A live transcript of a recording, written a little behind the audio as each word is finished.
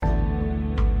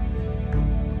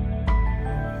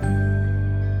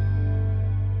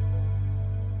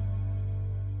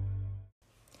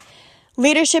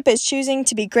Leadership is choosing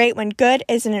to be great when good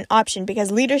isn't an option,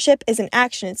 because leadership is an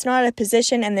action. It's not a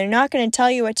position, and they're not going to tell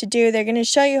you what to do. They're going to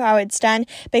show you how it's done,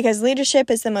 because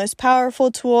leadership is the most powerful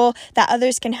tool that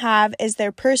others can have is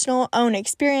their personal own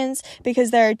experience,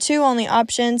 because there are two only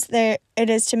options. It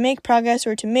is to make progress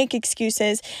or to make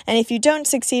excuses, and if you don't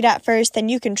succeed at first, then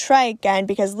you can try again,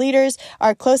 because leaders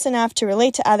are close enough to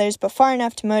relate to others but far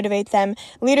enough to motivate them.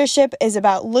 Leadership is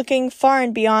about looking far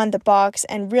and beyond the box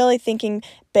and really thinking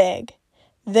big.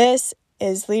 This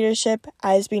is leadership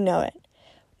as we know it.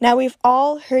 Now, we've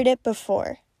all heard it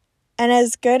before, and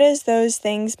as good as those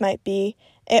things might be,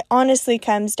 it honestly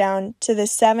comes down to the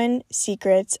 7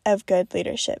 secrets of good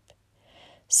leadership.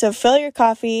 So fill your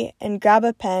coffee and grab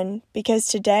a pen, because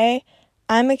today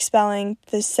I'm expelling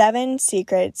the 7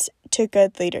 secrets to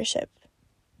good leadership.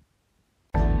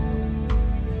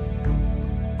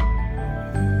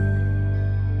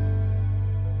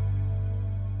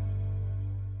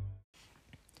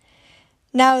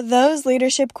 Now, those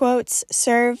leadership quotes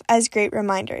serve as great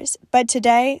reminders, but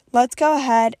today, let's go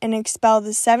ahead and expel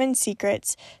the 7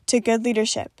 secrets to good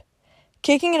leadership.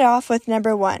 Kicking it off with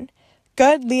number 1,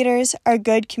 good leaders are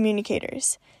good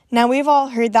communicators. Now, we've all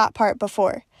heard that part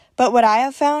before, but what I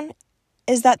have found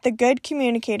is that the good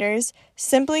communicators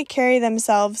simply carry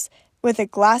themselves with a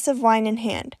glass of wine in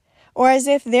hand, or as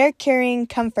if they're carrying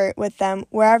comfort with them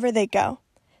wherever they go.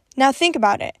 Now, think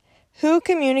about it. Who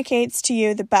communicates to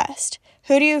you the best?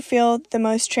 Who do you feel the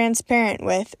most transparent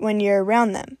with when you're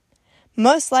around them?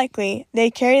 Most likely,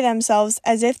 they carry themselves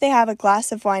as if they have a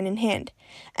glass of wine in hand.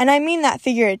 And I mean that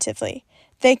figuratively.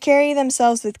 They carry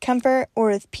themselves with comfort or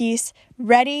with peace,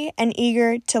 ready and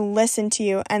eager to listen to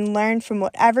you and learn from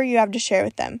whatever you have to share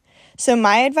with them. So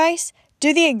my advice,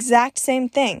 do the exact same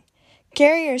thing.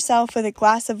 Carry yourself with a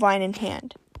glass of wine in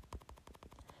hand.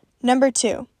 Number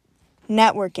 2,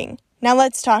 networking. Now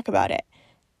let's talk about it.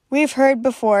 We've heard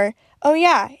before, oh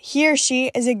yeah, he or she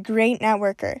is a great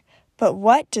networker. But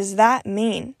what does that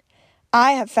mean?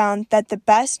 I have found that the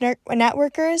best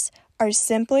networkers are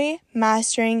simply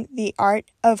mastering the art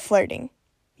of flirting.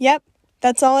 Yep,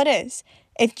 that's all it is.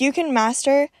 If you can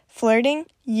master flirting,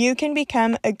 you can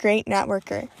become a great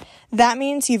networker. That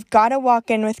means you've got to walk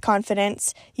in with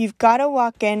confidence. You've got to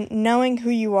walk in knowing who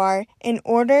you are in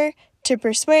order to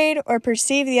persuade or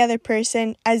perceive the other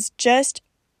person as just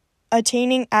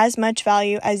attaining as much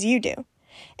value as you do.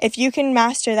 If you can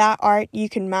master that art, you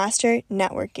can master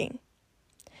networking.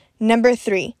 Number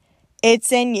 3,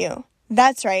 it's in you.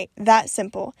 That's right, that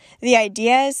simple. The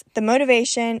ideas, the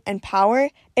motivation, and power,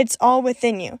 it's all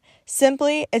within you.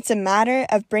 Simply, it's a matter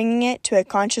of bringing it to a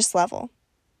conscious level.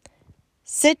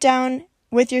 Sit down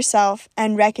with yourself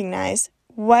and recognize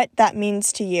what that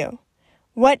means to you.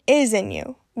 What is in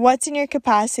you? What's in your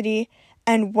capacity?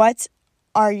 And what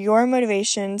are your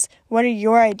motivations? What are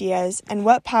your ideas? And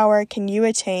what power can you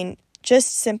attain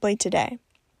just simply today?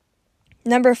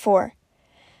 Number 4,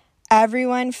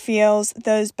 everyone feels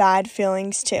those bad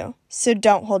feelings too, so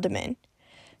don't hold them in.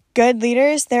 Good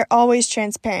leaders, they're always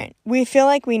transparent. We feel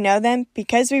like we know them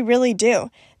because we really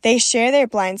do. They share their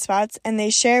blind spots and they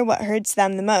share what hurts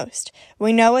them the most.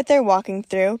 We know what they're walking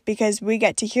through because we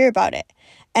get to hear about it.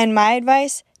 And my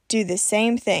advice, do the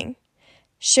same thing.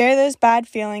 Share those bad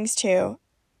feelings too.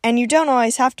 And you don't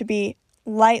always have to be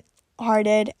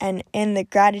light-hearted and in the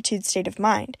gratitude state of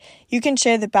mind. You can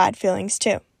share the bad feelings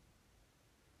too.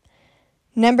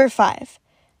 Number 5,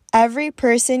 every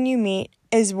person you meet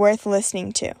is worth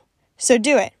listening to. So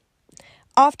do it.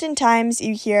 Oftentimes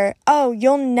you hear, oh,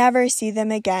 you'll never see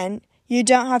them again. You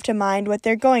don't have to mind what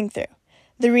they're going through.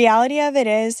 The reality of it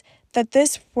is that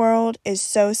this world is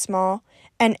so small,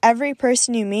 and every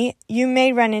person you meet, you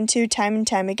may run into time and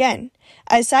time again.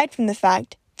 Aside from the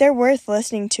fact, they're worth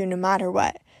listening to no matter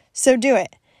what. So do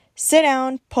it. Sit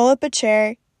down, pull up a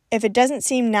chair. If it doesn't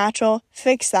seem natural,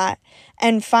 fix that,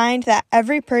 and find that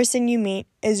every person you meet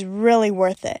is really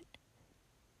worth it.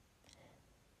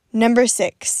 Number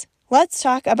 6, let's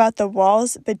talk about the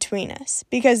walls between us,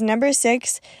 because number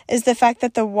 6 is the fact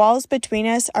that the walls between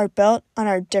us are built on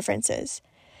our differences.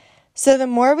 So the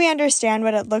more we understand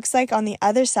what it looks like on the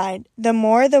other side, the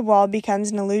more the wall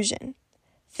becomes an illusion.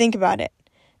 Think about it.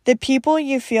 The people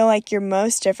you feel like you're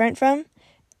most different from,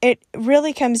 it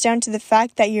really comes down to the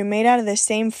fact that you're made out of the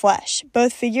same flesh,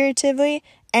 both figuratively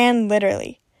and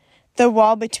literally. The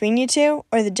wall between you two,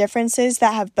 or the differences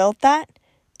that have built that,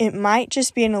 it might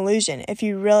just be an illusion if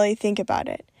you really think about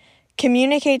it.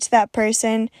 Communicate to that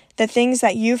person the things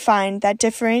that you find that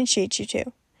differentiate you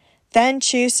two. Then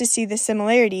choose to see the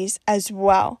similarities as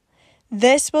well.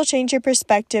 This will change your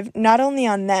perspective not only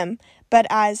on them, but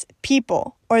as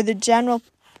people, or the general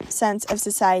sense of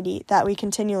society that we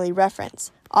continually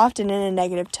reference, often in a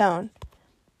negative tone.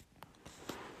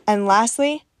 And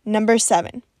lastly, number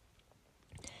 7.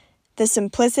 The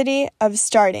simplicity of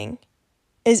starting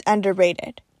is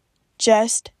underrated.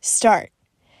 Just start.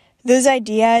 Those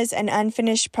ideas and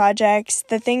unfinished projects,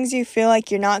 the things you feel like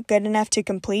you're not good enough to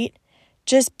complete,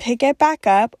 just pick it back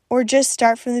up or just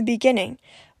start from the beginning.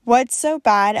 What's so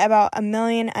bad about a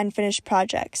million unfinished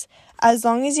projects? As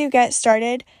long as you get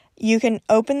started, you can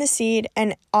open the seed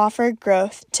and offer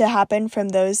growth to happen from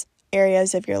those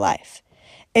areas of your life.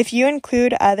 If you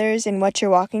include others in what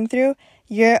you're walking through,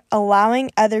 you're allowing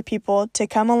other people to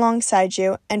come alongside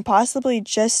you and possibly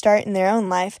just start in their own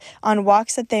life on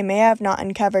walks that they may have not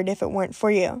uncovered if it weren't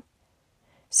for you.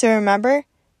 So remember,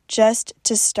 just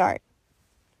to start.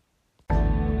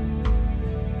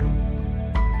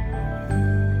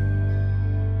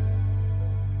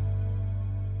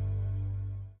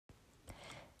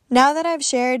 Now that I've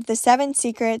shared the 7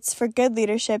 secrets for good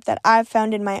leadership that I've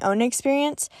found in my own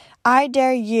experience, I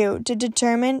dare you to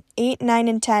determine 8, 9,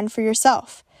 and 10 for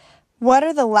yourself. What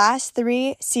are the last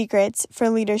 3 secrets for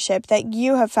leadership that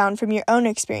you have found from your own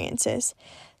experiences?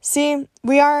 See,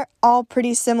 we are all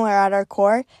pretty similar at our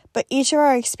core, but each of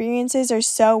our experiences are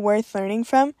so worth learning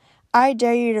from. I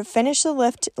dare you to finish the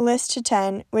list to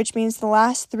 10, which means the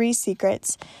last 3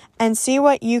 secrets, and see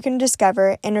what you can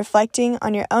discover in reflecting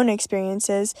on your own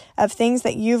experiences of things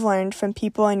that you've learned from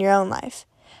people in your own life.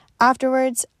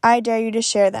 Afterwards, I dare you to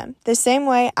share them. The same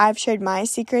way I've shared my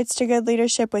secrets to good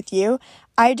leadership with you,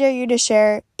 I dare you to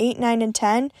share 8, 9, and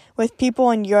 10 with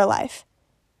people in your life.